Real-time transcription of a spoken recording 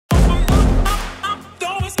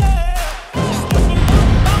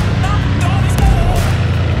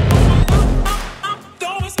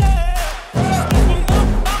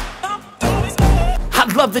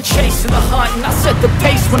love the chase and the hunt, and I set the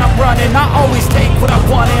pace when I'm running. I always take what I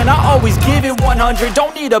want and I always give it 100.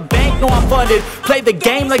 Don't need a bank, no I'm funded. Play the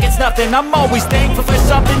game like it's nothing. I'm always thankful for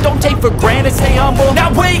something. Don't take for granted, stay humble.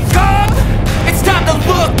 Now wake up! It's time to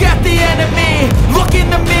look at the enemy. Look in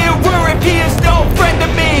the mirror if he is no friend to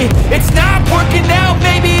me. It's not working out,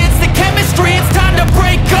 maybe it's the chemistry. It's time to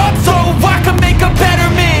break up so I can make a better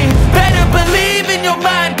me. Better believe in your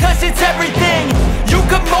mind, cause it's everything. You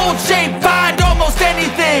can mold, shape, find almost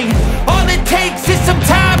anything. All it takes is some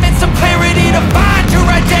time and some clarity to find your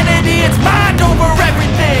identity. It's mind over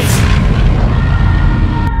everything.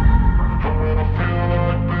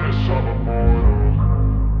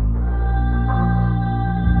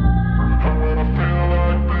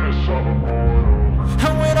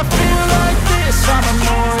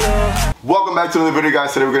 Welcome back to another video,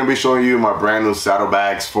 guys. Today we're going to be showing you my brand new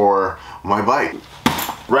saddlebags for my bike.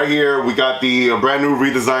 Right here we got the brand new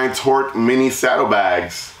redesigned Torque mini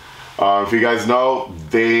saddlebags. If you guys know,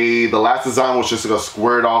 the last design was just like a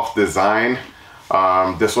squared off design.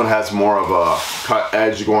 This one has more of a cut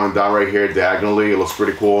edge going down right here diagonally. It looks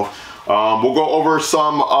pretty cool. We'll go over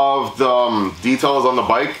some of the details on the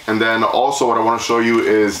bike, and then also what I want to show you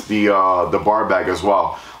is the bar bag as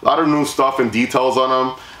well. A lot of new stuff and details on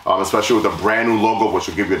them, especially with the brand new logo, which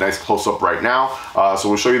will give you a nice close-up right now. So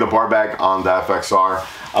we'll show you the bar bag on the FXR.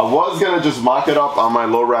 I was gonna just mock it up on my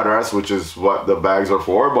Lowrider S, which is what the bags are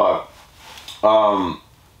for, but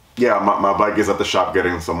yeah, my bike is at the shop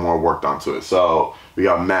getting some more work done to it. So we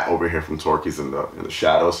got Matt over here from Torque. He's in the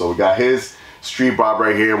shadow. So we got his street bob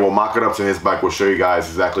right here. We'll mock it up to his bike. We'll show you guys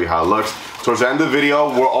exactly how it looks. Towards the end of the video,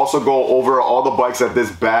 we'll also go over all the bikes that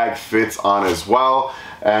this bag fits on as well.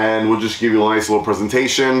 And we'll just give you a nice little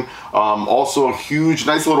presentation. Also a huge,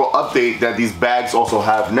 nice little update that these bags also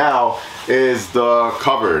have now is the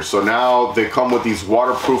covers. So now they come with these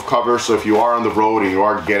waterproof covers. So if you are on the road and you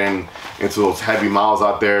are getting into those heavy miles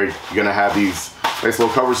out there, you're gonna have these nice little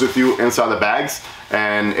covers with you inside the bags.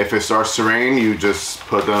 And if it starts to rain, you just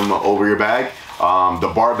put them over your bag.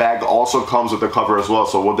 The bar bag also comes with the cover as well,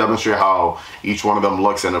 so we'll demonstrate how each one of them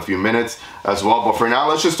looks in a few minutes as well. But for now,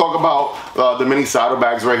 let's just talk about the mini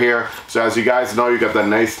saddlebags right here. So as you guys know, you got that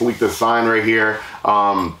nice sleek design right here.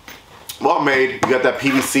 Well made. You got that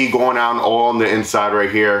PVC going on all on the inside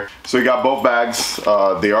right here. So you got both bags.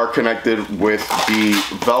 They are connected with the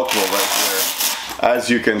Velcro right here.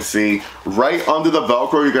 As you can see, right under the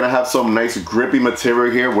Velcro, you're gonna have some nice grippy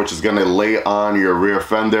material here, which is gonna lay on your rear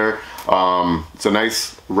fender. It's a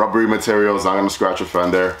nice rubbery material. It's not gonna scratch your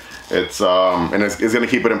fender. It's gonna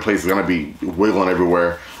keep it in place. It's gonna be wiggling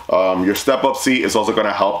everywhere. Your step-up seat is also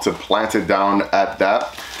gonna help to plant it down at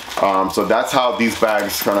that. So that's how these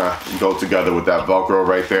bags kind of go together with that Velcro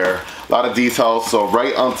right there. A lot of details. So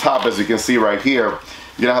right on top, as you can see right here,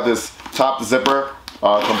 you're gonna have this top zipper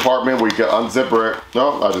compartment where you can unzipper it.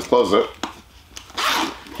 No, I just closed it.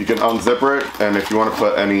 You can unzipper it, and if you want to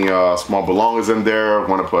put any small belongings in there,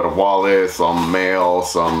 want to put a wallet, some mail,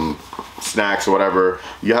 some snacks or whatever,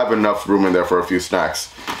 you have enough room in there for a few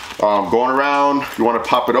snacks. Going around, you want to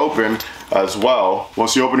pop it open as well.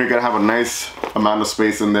 Once you open it, you're gonna have a nice amount of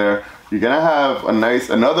space in there. You're gonna have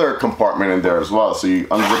another compartment in there as well. So you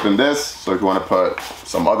unzipping this, so if you want to put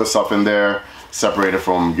some other stuff in there, separate it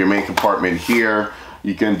from your main compartment here,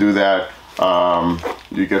 you can do that.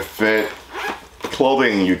 You can fit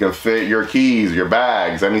clothing, you can fit your keys, your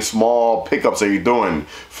bags, any small pickups that you're doing,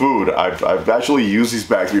 food. I've actually used these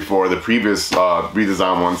bags before, the previous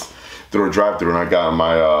redesigned ones through a drive-thru, and I got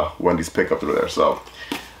my Wendy's pickup through there, so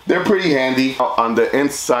they're pretty handy. On the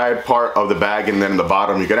inside part of the bag and then the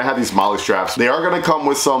bottom, you're gonna have these molly straps. They are gonna come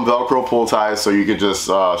with some Velcro pull ties, so you can just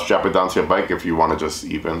strap it down to your bike if you want to just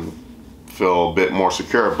even feel a bit more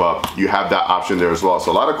secure, but you have that option there as well.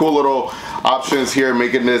 So a lot of cool little options here,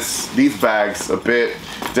 making these bags a bit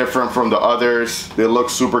different from the others. They look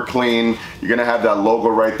super clean. You're gonna have that logo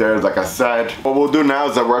right there, like I said. What we'll do now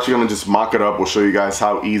is that we're actually gonna just mock it up. We'll show you guys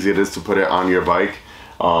how easy it is to put it on your bike,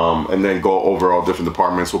 and then go over all different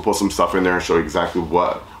departments. We'll put some stuff in there and show you exactly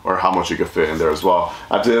what or how much you can fit in there as well.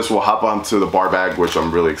 After this, we'll hop onto the bar bag, which I'm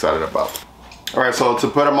really excited about. All right, so to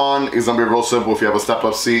put them on, it's gonna be real simple. If you have a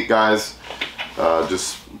step-up seat, guys,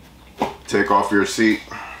 just take off your seat,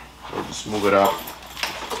 or just move it up,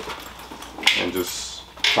 and just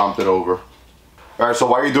prompt it over. All right, so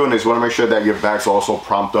while you're doing this, you wanna make sure that your bag's also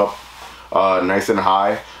propped up nice and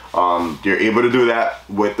high. You're able to do that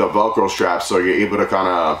with the Velcro strap, so you're able to kind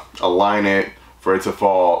of align it for it to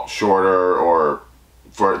fall shorter or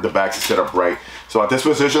for the bags to sit up right. So at this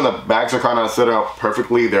position, the bags are kind of set up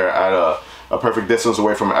perfectly. They're at a perfect distance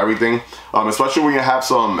away from everything, especially when you have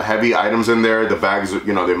some heavy items in there. The bags,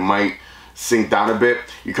 you know, they might sink down a bit.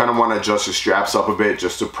 You kind of want to adjust your straps up a bit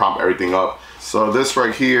just to prop everything up. So this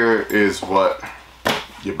right here is what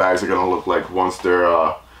your bags are gonna look like once they're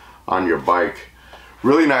on your bike.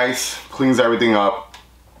 Really nice, cleans everything up.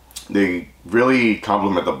 They really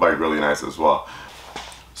complement the bike really nice as well.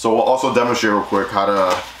 So we'll also demonstrate real quick how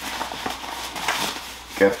to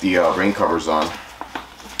get the rain covers on.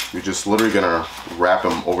 You're just literally gonna wrap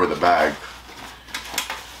them over the bag,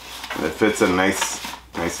 and it fits in nice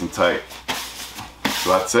and tight. So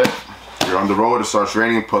that's it. You're on the road, it starts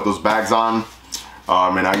raining, put those bags on,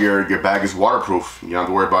 and now your bag is waterproof. You don't have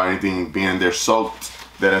to worry about anything being in there soaked.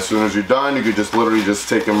 Then as soon as you're done, you can just literally just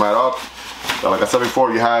take them right up. So like I said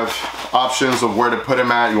before, you have options of where to put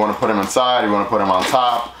them at. You want to put them inside, you want to put them on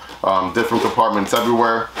top, different compartments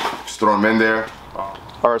everywhere. Just throw them in there.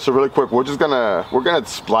 All right, so really quick, we're gonna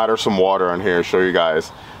splatter some water on here, show you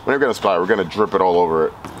guys. We're not gonna splatter, we're gonna drip it all over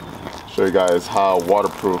it. Show you guys how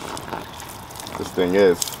waterproof this thing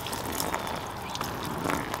is.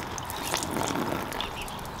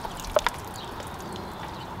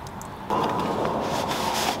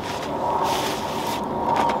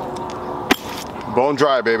 Bone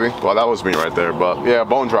dry, baby. Well, that was me right there, but yeah,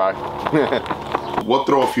 bone dry. We'll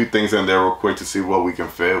throw a few things in there real quick to see what we can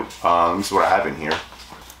fit. This is what I have in here.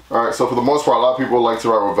 All right, so for the most part, a lot of people like to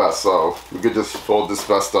ride with vests, so we could just fold this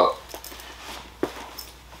vest up.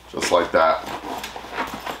 Just like that.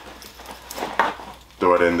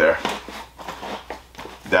 Throw it in there.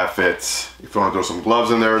 That fits. If you want to throw some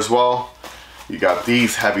gloves in there as well, you got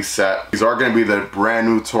these heavy set. These are going to be the brand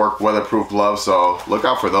new Torque weatherproof gloves, so look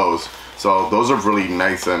out for those. So those are really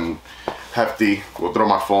nice and hefty. We'll throw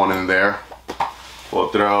my phone in there. We'll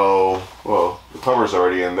throw, well, the cover's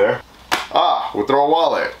already in there. We'll throw a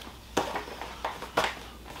wallet.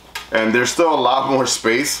 And there's still a lot more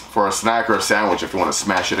space for a snack or a sandwich if you want to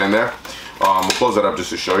smash it in there. We'll close it up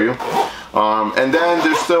just to show you. And then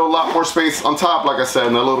there's still a lot more space on top, like I said,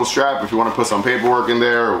 in the little strap if you want to put some paperwork in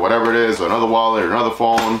there or whatever it is, or another wallet or another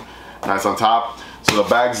phone. Nice on top. So the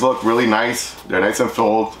bags look really nice. They're nice and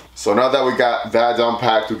filled. So now that we got that down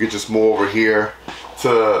packed, we could just move over here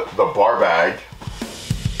to the bar bag.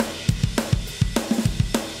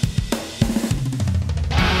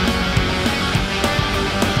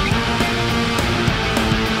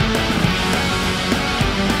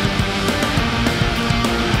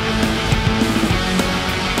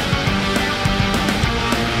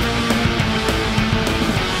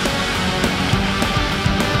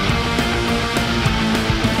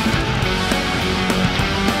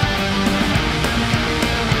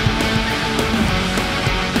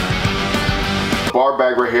 Bar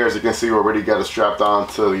bag right here, as you can see, we already got it strapped on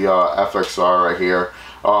to the FXR right here.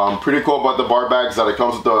 Pretty cool about the bar bags that it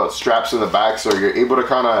comes with the straps in the back, so you're able to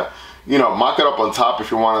kind of, you know, mock it up on top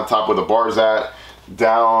if you want, on top where the bar's at,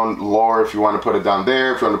 down lower if you want to put it down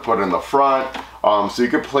there, if you want to put it in the front. So you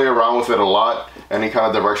can play around with it a lot, any kind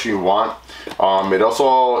of direction you want. It's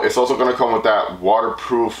also going to come with that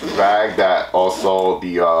waterproof bag that also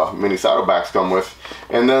the mini saddlebags come with.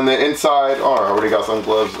 And then the inside, oh, I already got some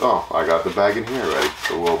gloves. Oh, I got the bag in here already.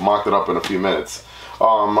 So we'll mock it up in a few minutes.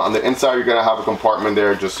 On the inside, you're going to have a compartment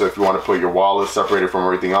there just so if you want to put your wallet separated from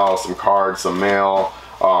everything else, some cards, some mail,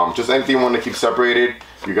 just anything you want to keep separated.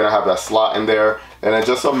 You're going to have that slot in there. And then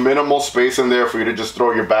just some minimal space in there for you to just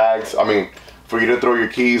throw your bags. I mean, for you to throw your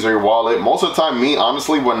keys or your wallet. Most of the time, me,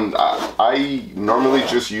 honestly, when I normally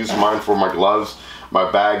just use mine for my gloves, my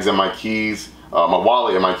bags and my keys, my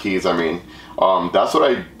wallet and my keys, I mean. That's what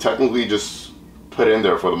I technically just put in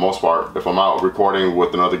there for the most part. If I'm out recording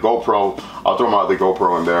with another GoPro, I'll throw my other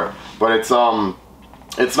GoPro in there. But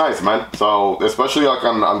it's nice, man. So especially like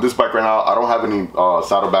on this bike right now, I don't have any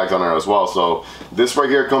saddlebags on there as well. So this right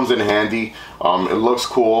here comes in handy. It looks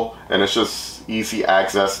cool, and it's just easy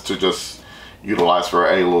access to just utilize for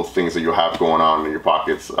any little things that you have going on in your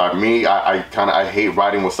pockets. I hate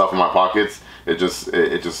riding with stuff in my pockets. It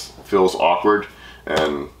just feels awkward,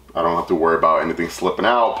 and I don't have to worry about anything slipping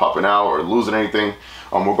out, popping out, or losing anything.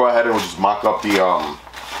 We'll go ahead and we'll just mock up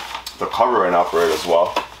the cover right now for it as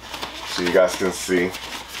well, so you guys can see.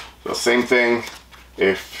 The same thing,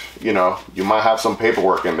 if you know, you might have some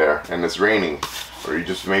paperwork in there and it's raining, or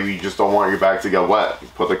maybe you just don't want your bag to get wet. You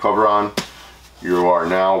put the cover on, you are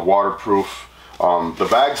now waterproof. The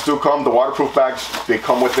bags do come, the waterproof bags, they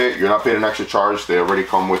come with it. You're not paying an extra charge. They already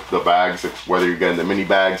come with the bags, whether you're getting the mini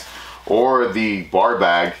bags or the bar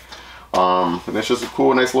bag. And it's just a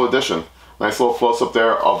cool, nice little addition. Nice little close up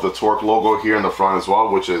there of the Torque logo here in the front as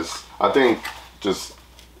well, which is, I think, just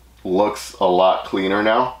looks a lot cleaner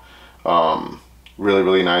now. Really,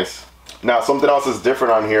 really nice. Now, something else that's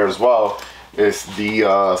different on here as well is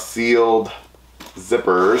the sealed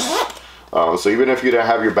zippers. So even if you didn't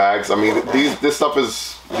have your bags, I mean, these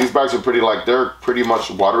bags are pretty, like, they're pretty much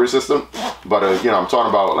water resistant. But you know, I'm talking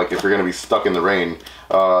about like if you're gonna be stuck in the rain,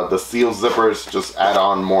 the seal zippers just add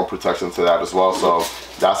on more protection to that as well. So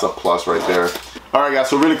that's a plus right there. All right, guys.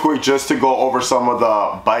 So really quick, just to go over some of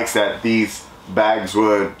the bikes that these bags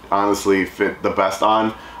would honestly fit the best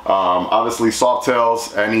on. Obviously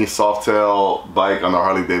Softails, any Softail bike on the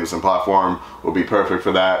Harley Davidson platform will be perfect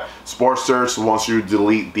for that. Sportsters, once you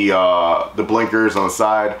delete the blinkers on the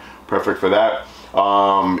side, perfect for that.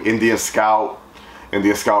 Indian Scout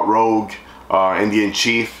Rogue, Indian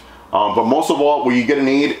Chief. But most of all, what you're gonna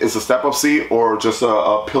need is a step-up seat or just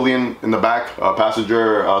a pillion in the back, a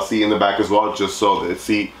passenger seat in the back as well, just so the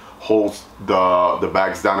seat holds the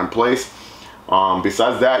bags down in place.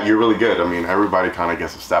 Besides that, you're really good. I mean, everybody kind of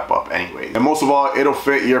gets a step up anyway. And most of all, it'll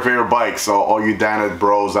fit your favorite bike. So all you Dyna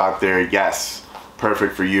bros out there, yes,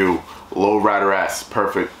 perfect for you. Low Rider S,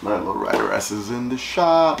 perfect. My Low Rider S is in the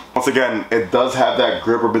shop. Once again, it does have that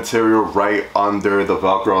gripper material right under the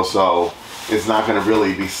Velcro, so it's not gonna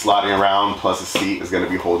really be sliding around. Plus the seat is gonna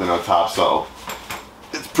be holding on top, so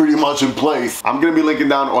it's pretty much in place. I'm gonna be linking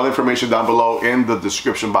down all the information down below in the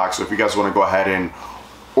description box. So if you guys wanna go ahead and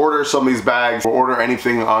order some of these bags or order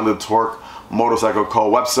anything on the Torque Motorcycle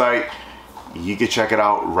Co. website, you can check it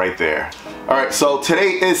out right there. All right, so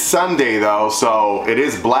today is Sunday though, so it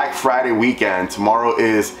is Black Friday weekend. Tomorrow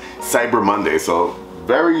is Cyber Monday, so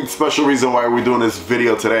very special reason why we're doing this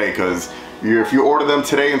video today, because if you order them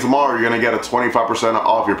today and tomorrow, you're gonna get a 25%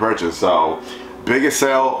 off your purchase. So biggest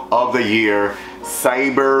sale of the year,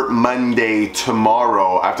 Cyber Monday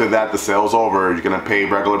tomorrow. After that, the sale's over. You're gonna pay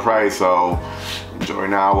regular price, so enjoy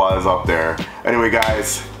now while it's up there. Anyway,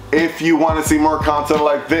 guys, if you want to see more content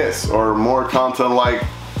like this or more content like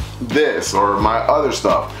this or my other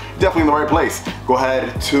stuff, definitely in the right place. Go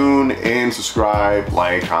ahead, tune in, subscribe,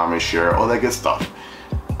 like, comment, share, all that good stuff.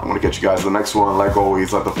 I'm gonna catch you guys in the next one. Like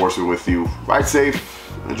always, let the force be with you. Ride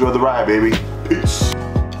safe, enjoy the ride, baby. Peace.